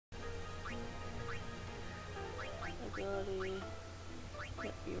buddy.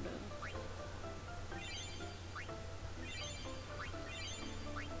 Yep, you know.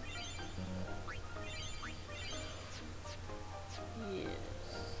 Yes.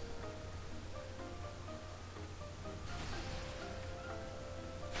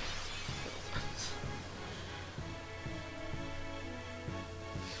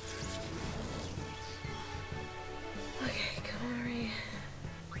 Okay, Kamari.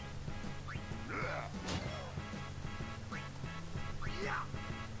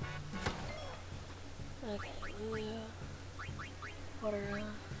 Okay, Luya. Water.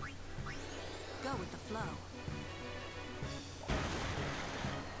 Go with the flow.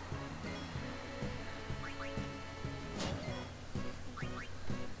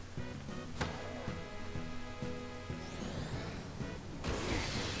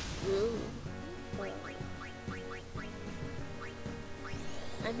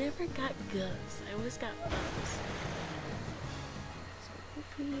 I never got Gus. I always got Buzz. So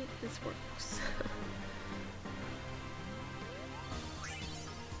hopefully this works.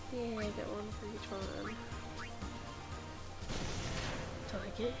 Yeah, I got one for each one. Till I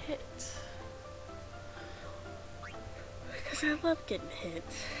get hit. Because I love getting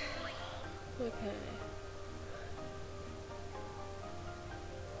hit. Okay.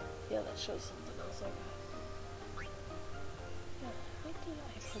 Yeah, that shows something else. Okay. Yeah, why did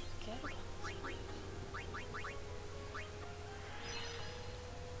I forget?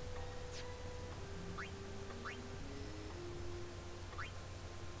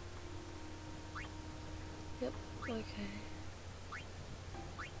 Yep, okay.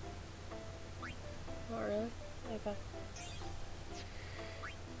 Oh, really? Okay.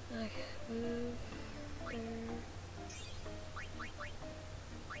 Okay, move there.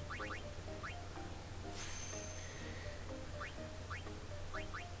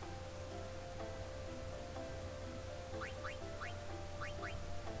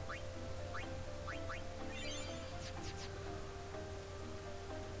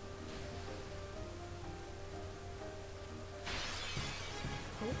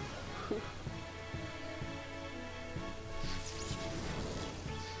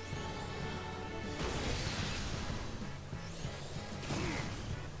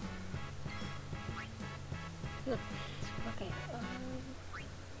 Okay,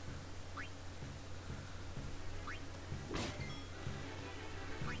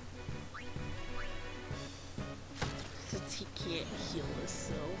 since he can't heal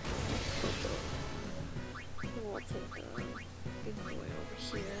himself, we'll take the big boy over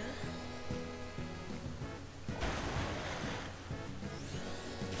here.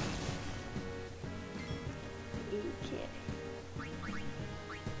 Okay.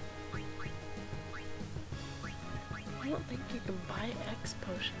 I don't think you can buy X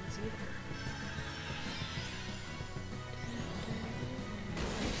potions either.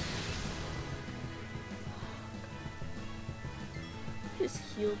 You just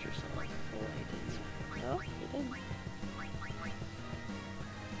healed yourself. Oh, I didn't. No, you didn't.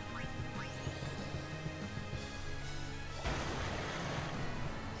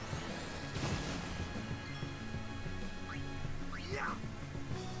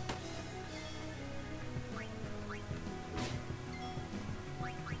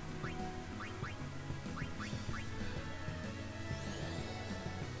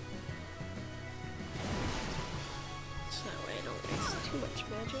 Too much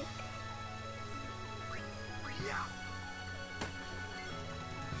magic.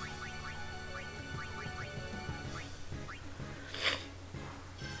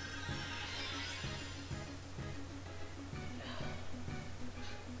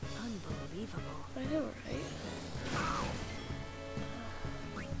 Unbelievable. I know, right?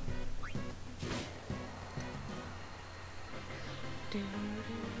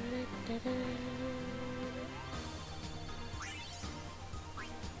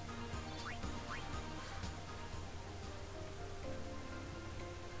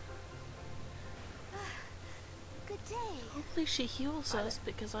 Hopefully she heals us,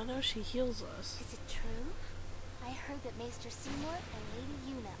 because I know she heals us. Is it true? I heard that Maester Seymour and Lady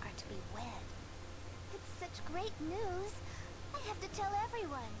Yuna are to be wed. It's such great news. I have to tell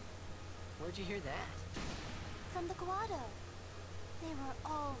everyone. Where'd you hear that? From the grotto. They were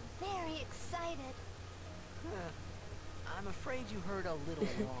all very excited. Huh. I'm afraid you heard a little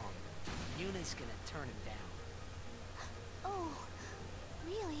wrong. Yuna's gonna turn him down. Oh,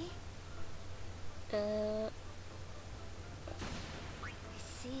 really? I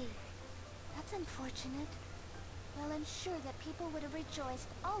see. That's unfortunate. Well, I'm sure that people would have rejoiced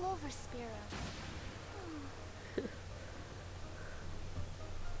all over Spira.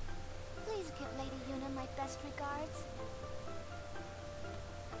 Please give Lady Yuna my best Best regards.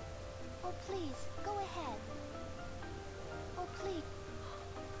 Oh, please, go ahead. Oh, please.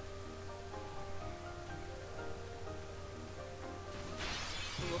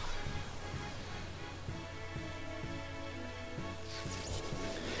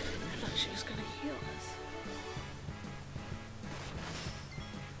 I thought she was gonna heal us.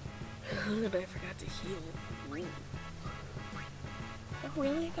 And I forgot to heal. Ooh. Oh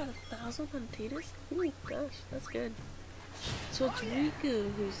really? I got 1,000 on Tidus? Ooh, gosh, that's good. So it's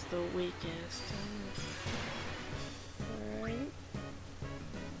Riku who's the weakest. Alright.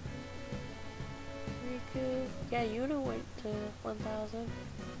 Riku. Yeah, Yuna went to 1,000.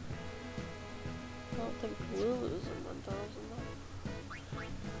 I don't think Lulu's in 1,000 though.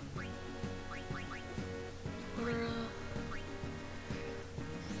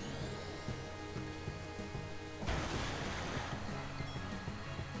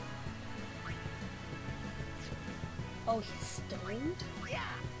 Oh, he's stoned? Yeah.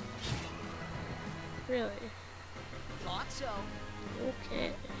 Really? Thought so.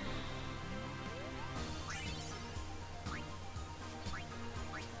 Okay.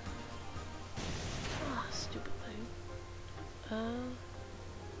 Ah, stupid thing.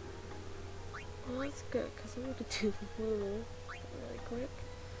 Well, that's good, because I'm gonna do the Lulu really quick.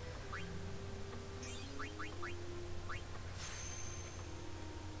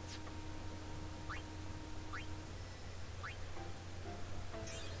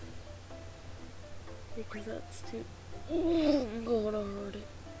 Because that's too. I'm going to hurt it.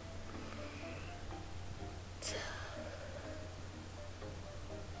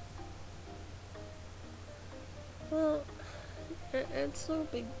 Well, it's no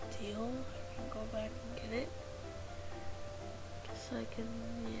big deal. I can go back and get it. Just I can.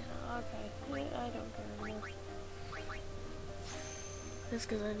 Yeah, okay. I don't care anymore. Just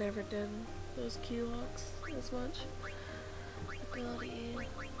because I never did those key locks as much. Ability.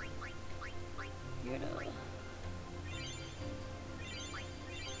 You know.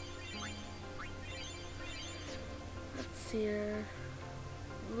 Let's see here.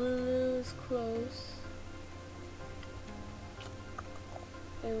 Lulu's close.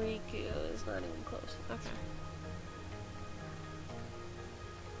 Riku is not even close. Okay.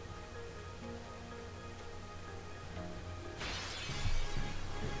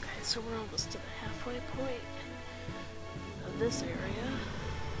 Okay, so we're almost to the halfway point of this area.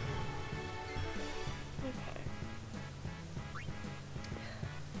 Okay.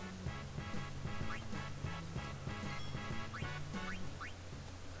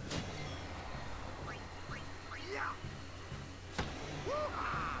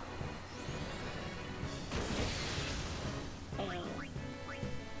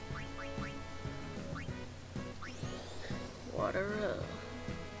 Water up.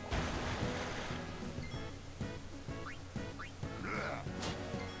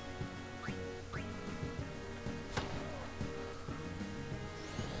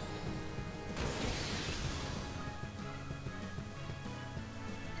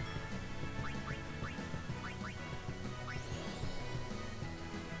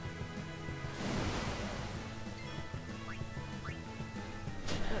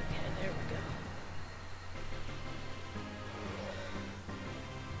 Okay, there we go.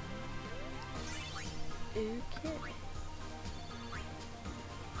 Okay.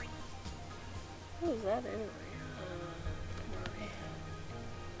 What was that anyway? Okay.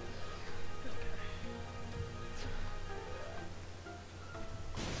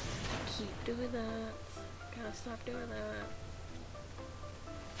 Keep doing that. Gotta stop doing that.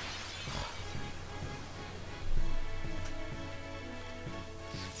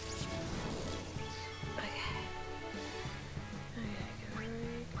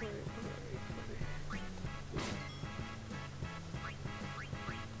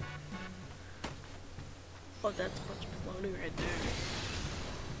 Oh, that's a bunch of baloney right there.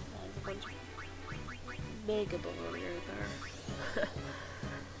 That's a bunch of mega baloney right there.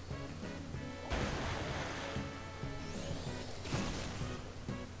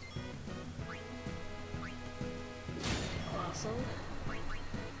 Awesome.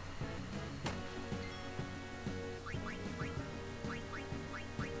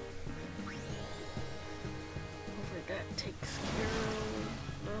 Hopefully that takes care of.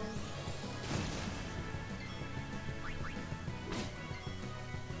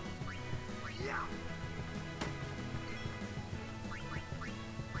 No.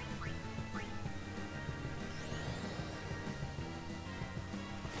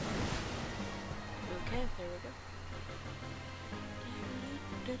 Okay, there we go.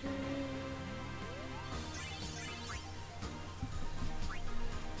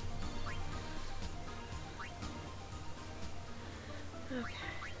 Okay.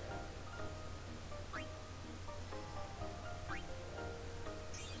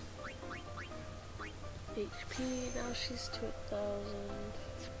 HP, now she's to 1,000.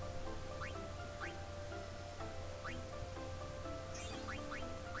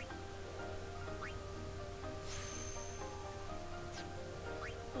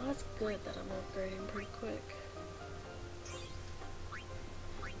 Oh, that's good that I'm upgrading pretty quick.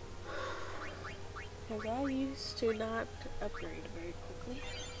 Because I used to not upgrade very quickly.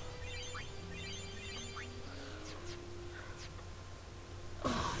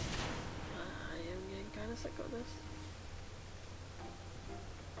 Oh, I am getting kind of sick of this.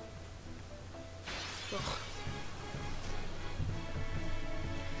 Ugh.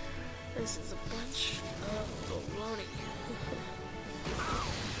 This is a bunch of baloney. Okay.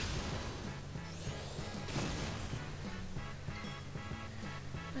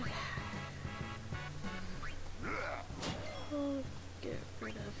 I'll get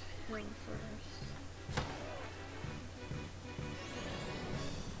rid of him first.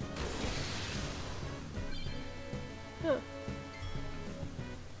 Huh.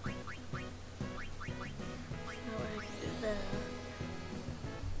 How I did that.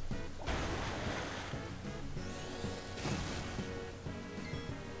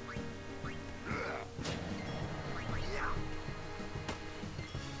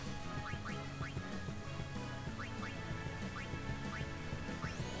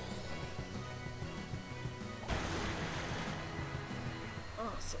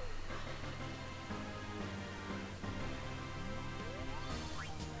 Awesome.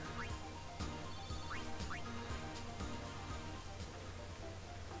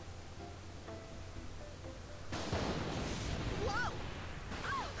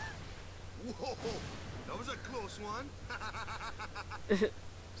 Whoa! That was a close one.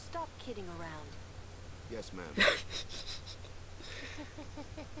 Stop kidding around. Yes, ma'am.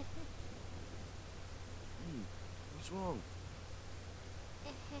 What's wrong?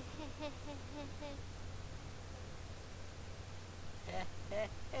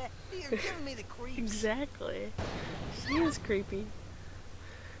 You're giving me the creeps. Exactly. She is creepy.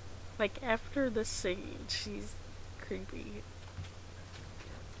 Like, after the scene, she's creepy.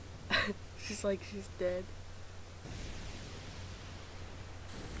 She's like, she's dead.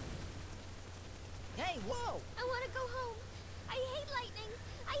 Hey, whoa! I want to go home. I hate lightning.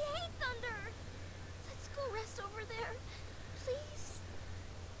 I hate thunder. Let's go rest over there. Please.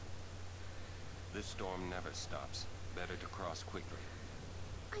 This storm never stops. Better to cross quickly.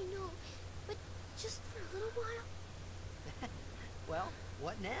 I know, but just for a little while. Well,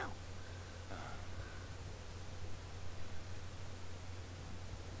 what now?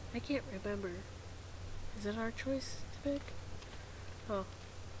 I can't remember. Is it our choice to pick? Oh.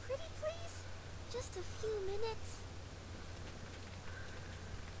 Pretty please? Just a few minutes.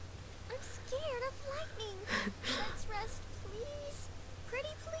 I'm scared of lightning. Let's rest, please.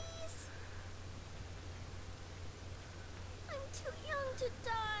 Pretty please. I'm too young to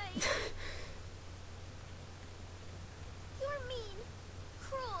die. You're mean.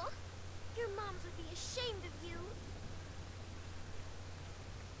 Cruel. Your moms would be ashamed of you.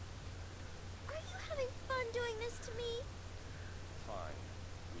 Are you having fun doing this to me? Fine.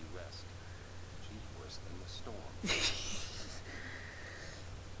 We rest. She's worse than the storm.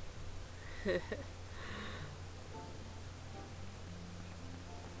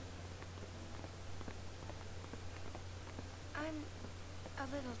 I'm a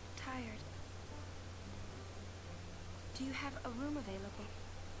little tired. Do you have a room available?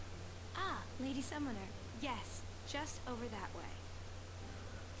 Ah, Lady Summoner. Yes, just over that way.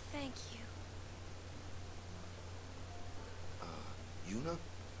 Thank you. Yuna?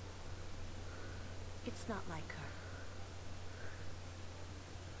 It's not like her.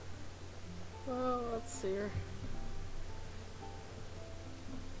 Well, let's see her.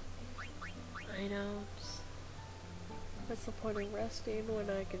 Items. What's the point of resting when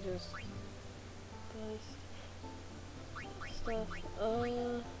I can just buy stuff?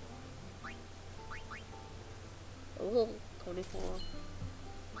 Oh, 24.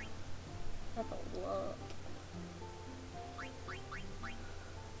 That's a lot.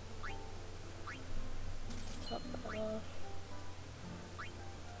 Top that off.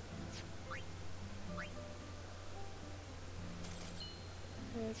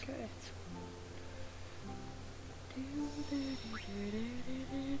 Okay.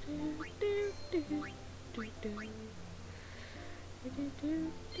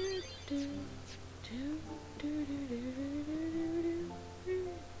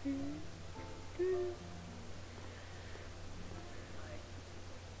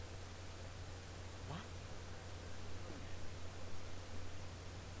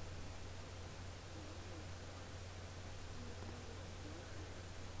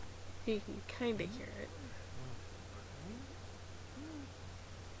 You can kinda hear it.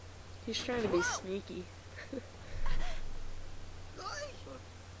 He's trying to be sneaky.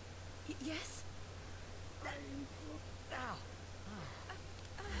 Yes? Ow.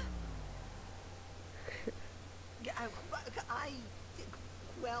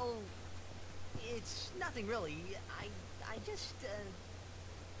 Well, it's nothing really. I just,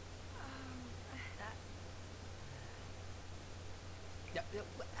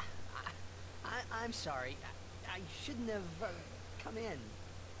 I'm sorry. I shouldn't have come in.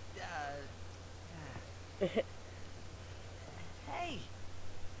 Hey,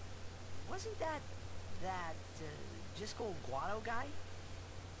 wasn't that Jisco Guado guy?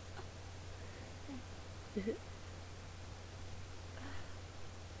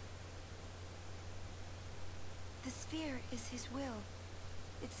 The sphere is his will.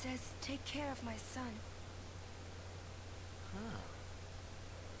 It says, take care of my son. Huh.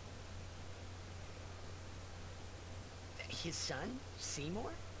 His son,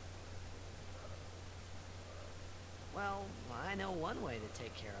 Seymour? Well, I know one way to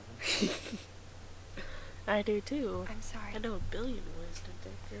take care of him. I do too. I'm sorry. I know a billion ways to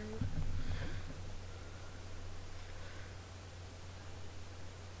take care of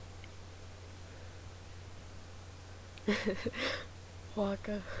it.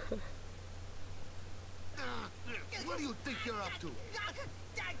 Waka. What do you think you're up to?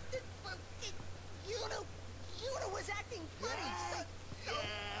 Yuna was acting funny.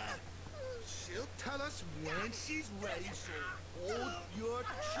 She'll tell us when she's ready, so hold your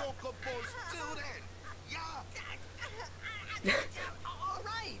chocobos till then. Yeah? All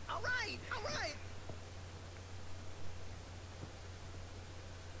right.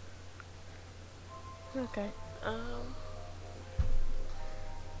 Okay.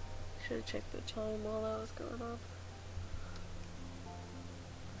 Should have checked the time while that was going on.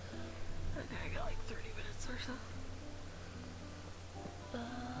 Okay, I got like 30 minutes or so.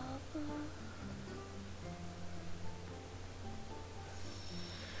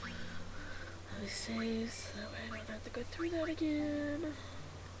 Let me save so that way I don't have to go through that again.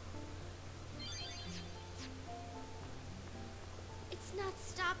 It's not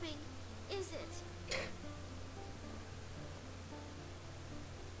stopping, is it?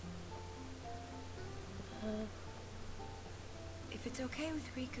 If it's okay with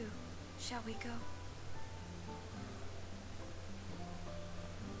Riku, shall we go?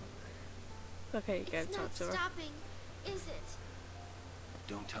 Okay, you gotta It's talk not to her. stopping, is it?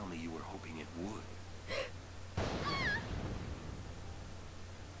 Don't tell me you were hoping it would.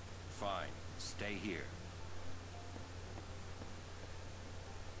 Fine. Stay here.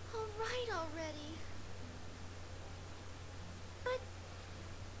 All right already. But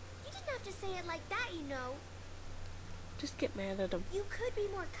you didn't have to say it like that, you know. Just get mad at him. You could be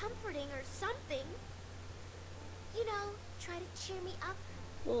more comforting or something. You know, try to cheer me up.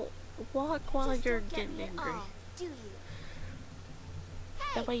 Well, walk while Just you're don't get getting me at angry. all, do you?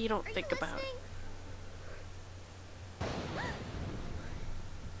 Hey, That way you don't are think you about it. listening?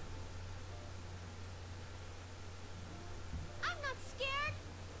 I'm not scared.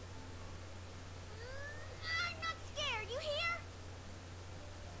 I'm not scared, you hear?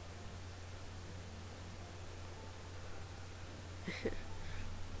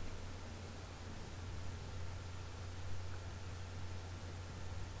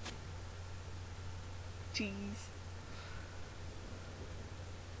 Jeez.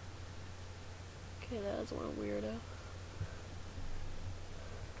 Okay, that's one weirdo.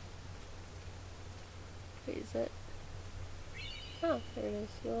 Wait, is that? Oh, there it is.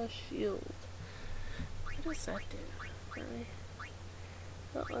 Your shield. What does that do? Really?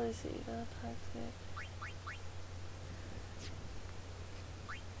 Oh, let me see. That toxic.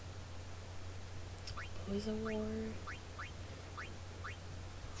 Poison ward.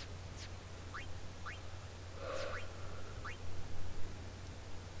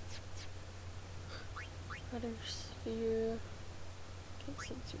 Cutter sphere.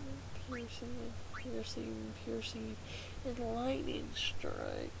 Sensor, piercing, and lightning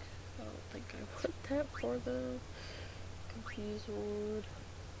strike. I don't think I want that for the confused ward.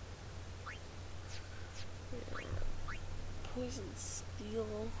 Yeah. Poison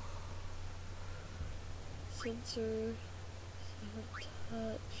steel. Sensor.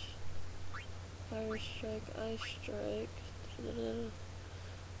 Touch. Fire strike, ice strike.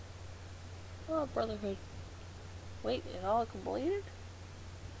 Oh, Brotherhood. Wait, it all completed?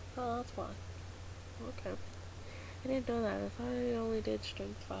 Oh, that's fine. Okay. I didn't know that. I thought I only did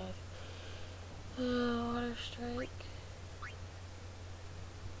strength 5. Water strike.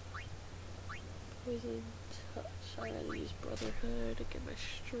 Poison touch. I gotta use Brotherhood to get my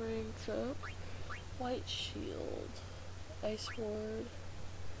strength up. White shield. Ice ward.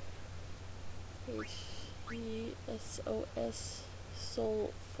 HESOS.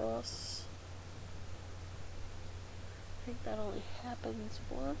 Soul frost. I think that only happens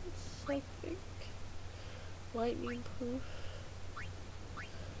once, I think. Lightning proof.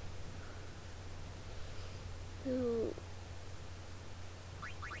 Ooh.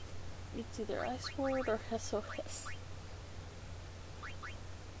 It's either Ice Ward or SOS.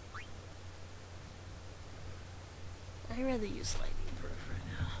 I'd rather use Lightning Proof right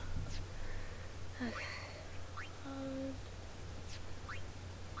now. Okay.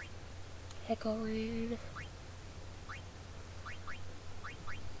 Echo Raid.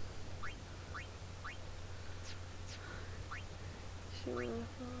 Sure.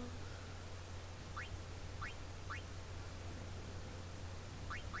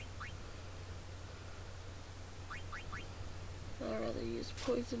 I'd rather use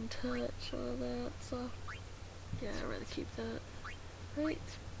Poison Touch or that, so yeah, I'd rather keep that. Right.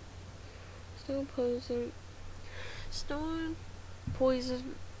 Stone Poison,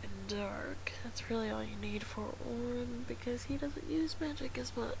 and Dark. That's really all you need for Orin because he doesn't use magic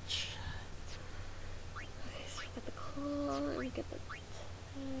as much. Okay, so we get the claw and we get the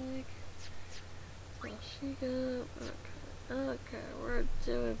tag. So she got. Okay, we're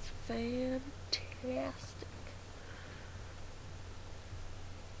doing fantastic.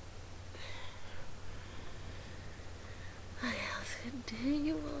 Okay, let's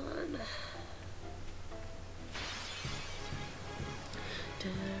continue on.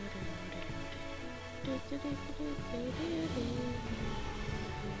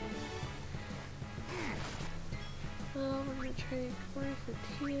 Well, we're gonna trade Corey for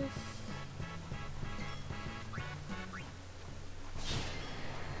Tias.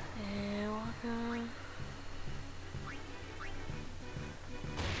 And Waka.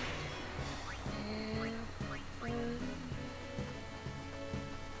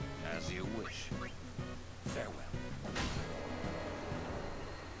 As you wish. Farewell.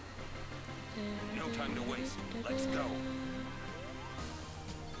 No time to waste. Let's go.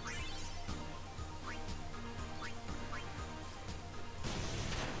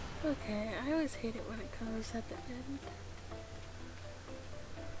 Okay, I always hate it when it comes at the end.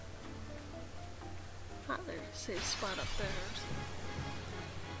 Ah, there's a safe spot up there.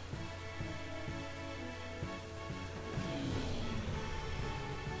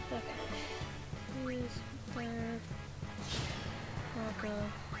 Okay. Here's there. Waka.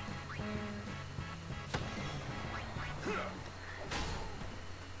 There.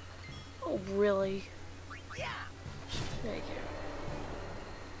 Oh, really? There you go.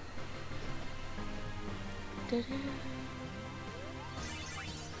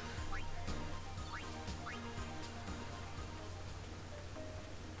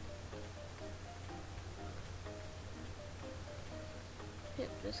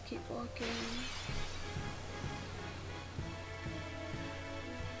 Yep, just keep walking.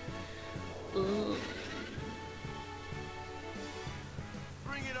 Ugh.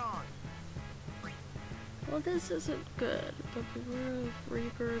 Bring it on. Well, this isn't good, but beware of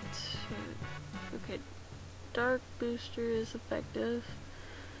Rebirth. Okay, Dark Booster is effective,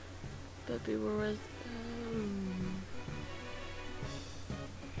 but beware with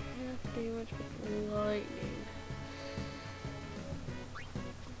half damage with lightning.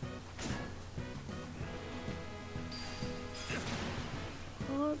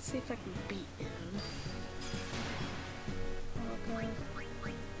 Well, let's see if I can beat him. Okay.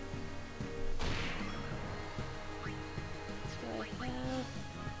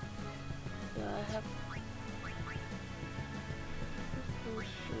 Do I have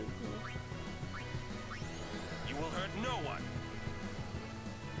You will hurt no one.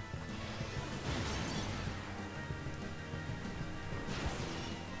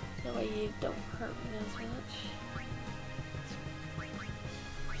 that way you don't hurt me as much.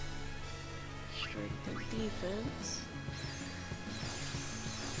 Strength and defense.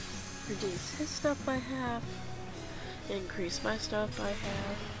 Reduce his stuff by half. Increase my stuff by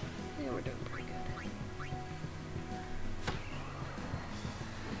half. Yeah, we're doing pretty good.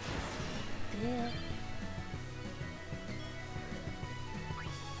 Yeah.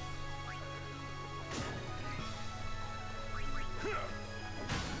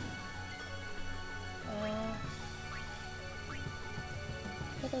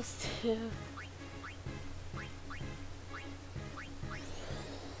 What else do?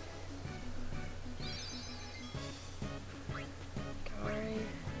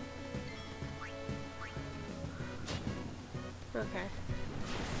 Okay.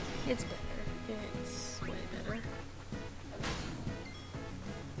 It's better. Yeah.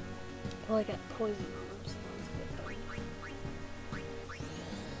 Well, I got poison on him, so that's good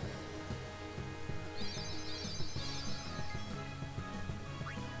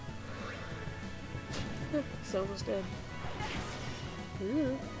though. He's almost dead.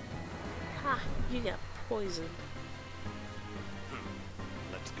 Ooh. Ha! You got poisoned.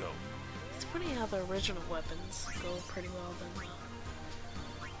 Let's go. It's funny how the original weapons go pretty well than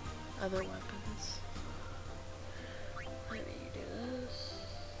other weapons. How do you do this?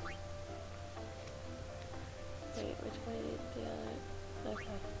 Wait, which way did I...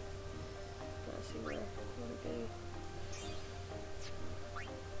 Okay. Let's see where I want to go.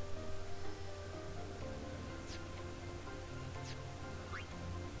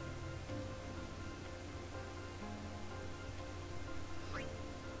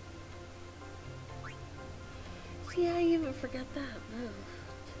 See, I even forgot that move.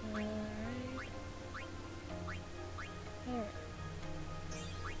 Alright. Alright.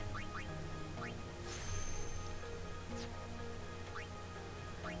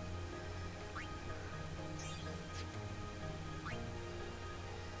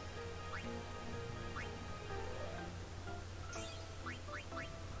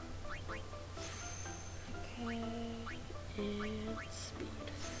 Okay, and speed.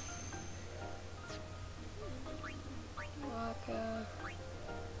 Waka.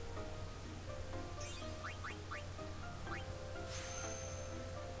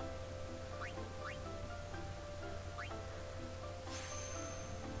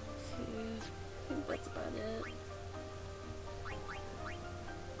 I think that's about it.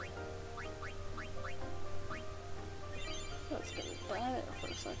 I was gonna die there for a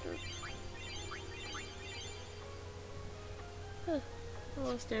second. Huh.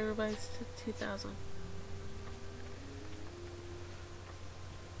 Almost everybody's to 2,000.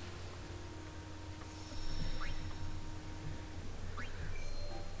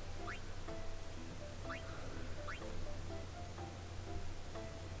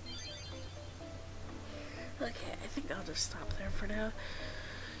 Okay, I think I'll just stop there for now.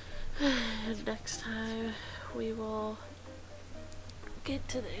 And next time we will get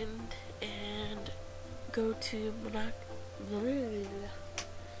to the end and go to Monarchanac.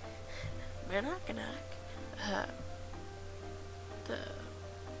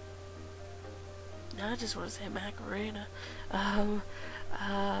 Now I just want to say Macarena. Macalana.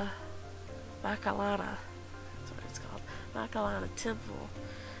 That's what it's called. Macalana Temple.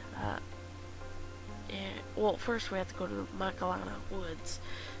 And, well, first we have to go to the Macalana Woods,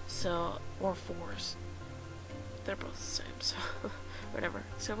 so, or Forest. They're both the same, so, whatever.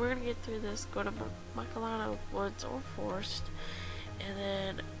 So we're gonna get through this, go to Macalana Woods or Forest, and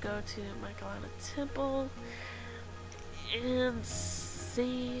then go to Macalana Temple, and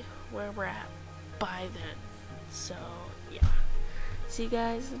see where we're at by then. So, yeah. See you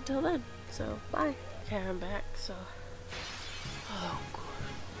guys until then. So, bye. Okay, I'm back, so, oh, God.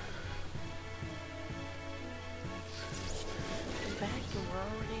 Back and we're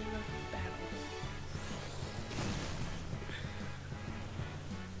already in a battle.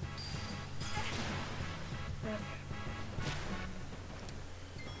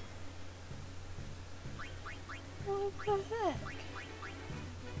 What the heck?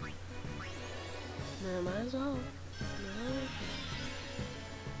 No, might as well. No.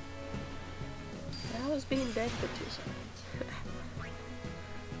 I was being dead for 2 seconds.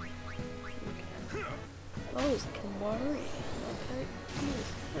 Okay. Oh, it's Kimari. Okay. Jeez.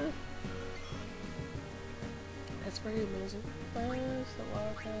 That's pretty amazing. Where's the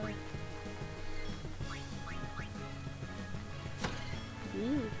wildcat?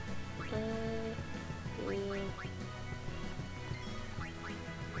 Ooh. Yeah.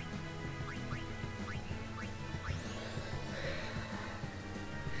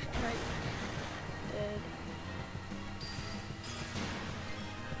 Strike. Dead.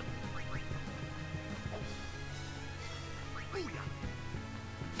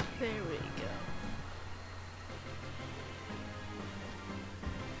 There we go.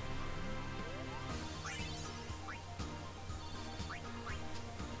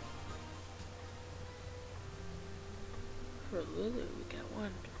 For Lulu, we got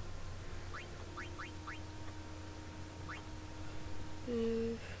one.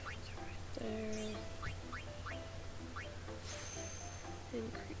 Move. It's right there.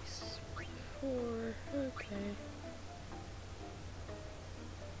 Increase. 4. Okay.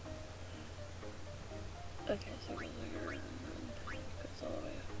 Okay, so it goes like around. Goes all the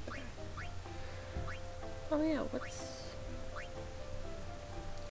way up. Okay. Oh yeah, what's